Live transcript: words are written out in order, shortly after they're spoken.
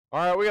All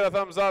right, we got a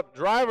thumbs up.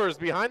 Drivers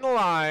behind the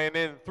line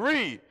in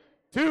 3,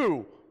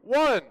 2,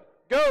 1,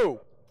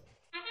 go.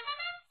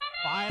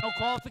 Final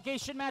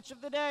qualification match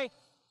of the day,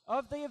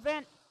 of the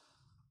event.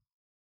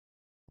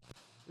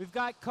 We've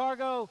got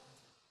cargo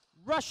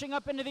rushing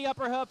up into the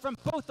upper hub from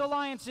both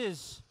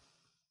alliances.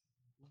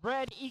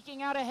 Red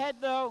eking out ahead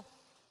though.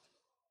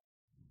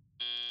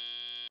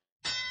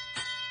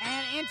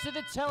 And into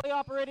the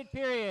teleoperated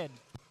period.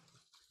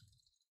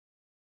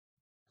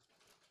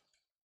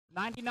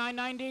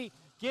 99.90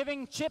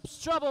 giving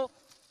Chips trouble.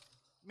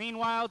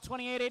 Meanwhile,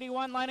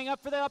 28.81 lining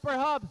up for the upper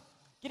hub,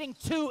 getting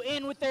 2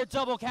 in with their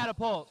double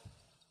catapult.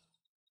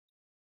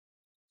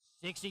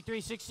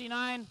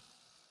 63.69,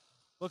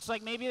 looks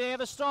like maybe they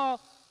have a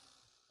stall.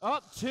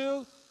 Up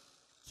 2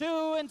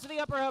 into the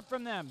upper hub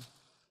from them.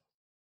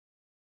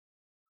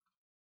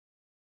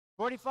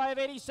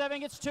 45.87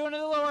 gets 2 into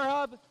the lower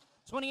hub.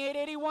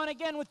 28.81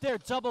 again with their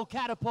double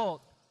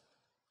catapult.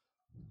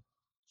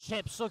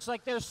 Chips looks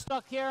like they're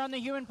stuck here on the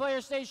human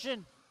player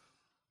station.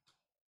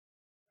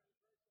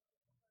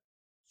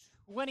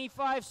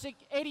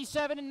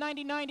 25.87 and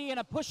 90.90 in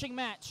a pushing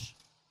match.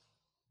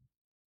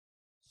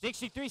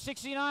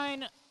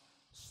 63.69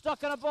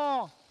 stuck on a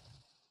ball.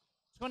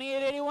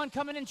 28.81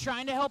 coming in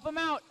trying to help him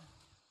out.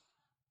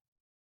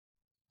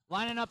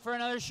 Lining up for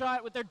another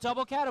shot with their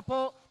double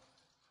catapult.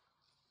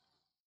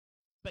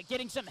 But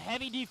getting some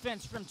heavy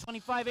defense from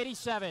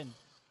 25.87.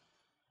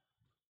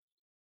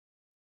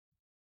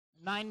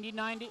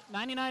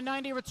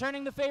 99.90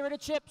 returning the favor to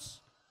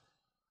Chips.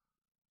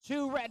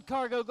 2 red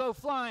cargo go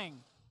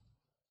flying.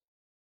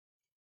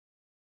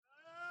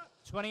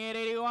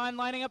 28.81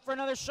 lining up for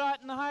another shot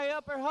in the high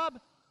upper hub.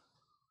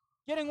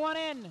 Getting 1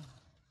 in.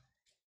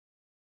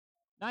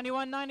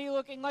 91.90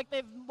 looking like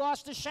they've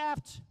lost a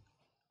shaft.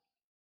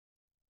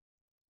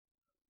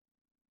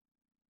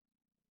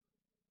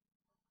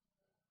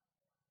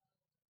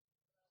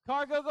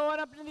 Cargo going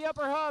up into the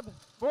upper hub.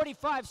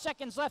 45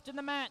 seconds left in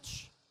the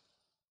match.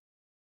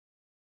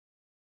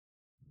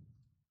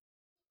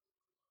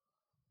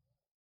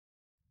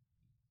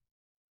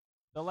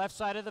 The left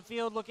side of the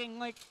field looking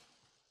like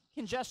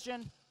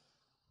congestion.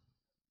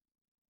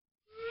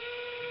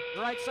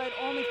 The right side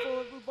only full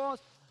of blue balls.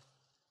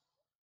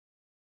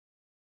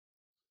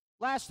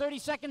 Last 30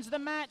 seconds of the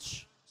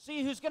match.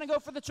 See who's going to go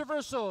for the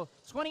traversal.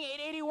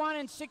 28.81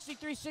 and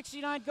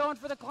 63.69 going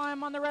for the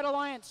climb on the Red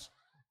Alliance.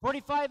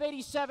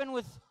 45.87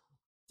 with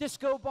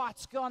Disco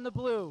Botska on the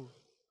blue.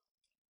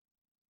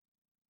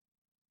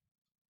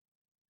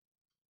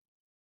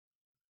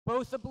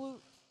 Both the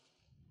blue.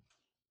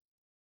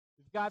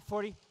 We've got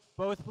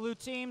both blue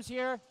teams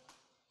here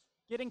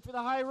getting for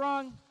the high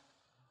rung.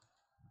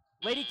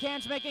 Lady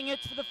Can's making it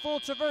for the full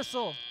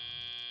traversal.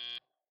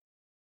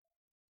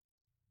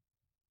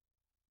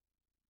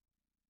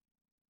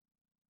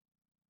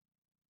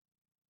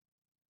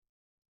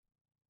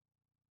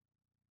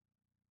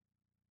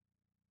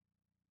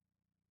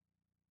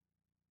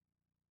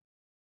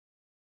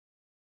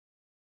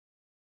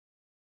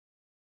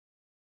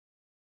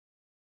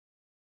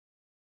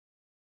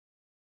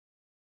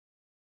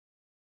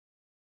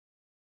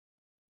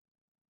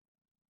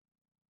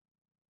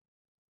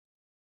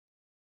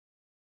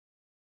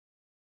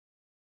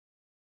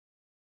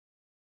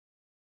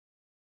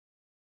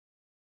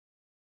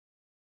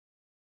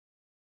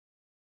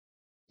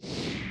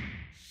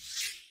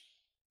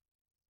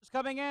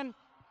 Coming in,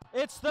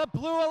 it's the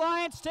Blue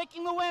Alliance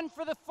taking the win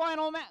for the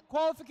final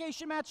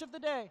qualification match of the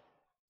day.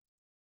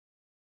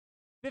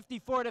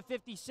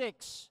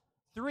 54-56,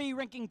 3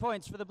 ranking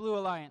points for the Blue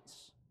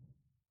Alliance.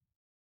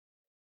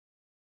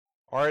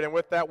 All right, and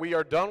with that, we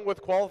are done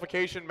with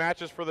qualification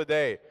matches for the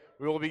day.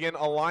 We will begin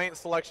alliance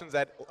selections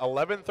at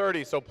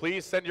 11:30, so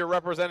please send your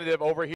representative over here.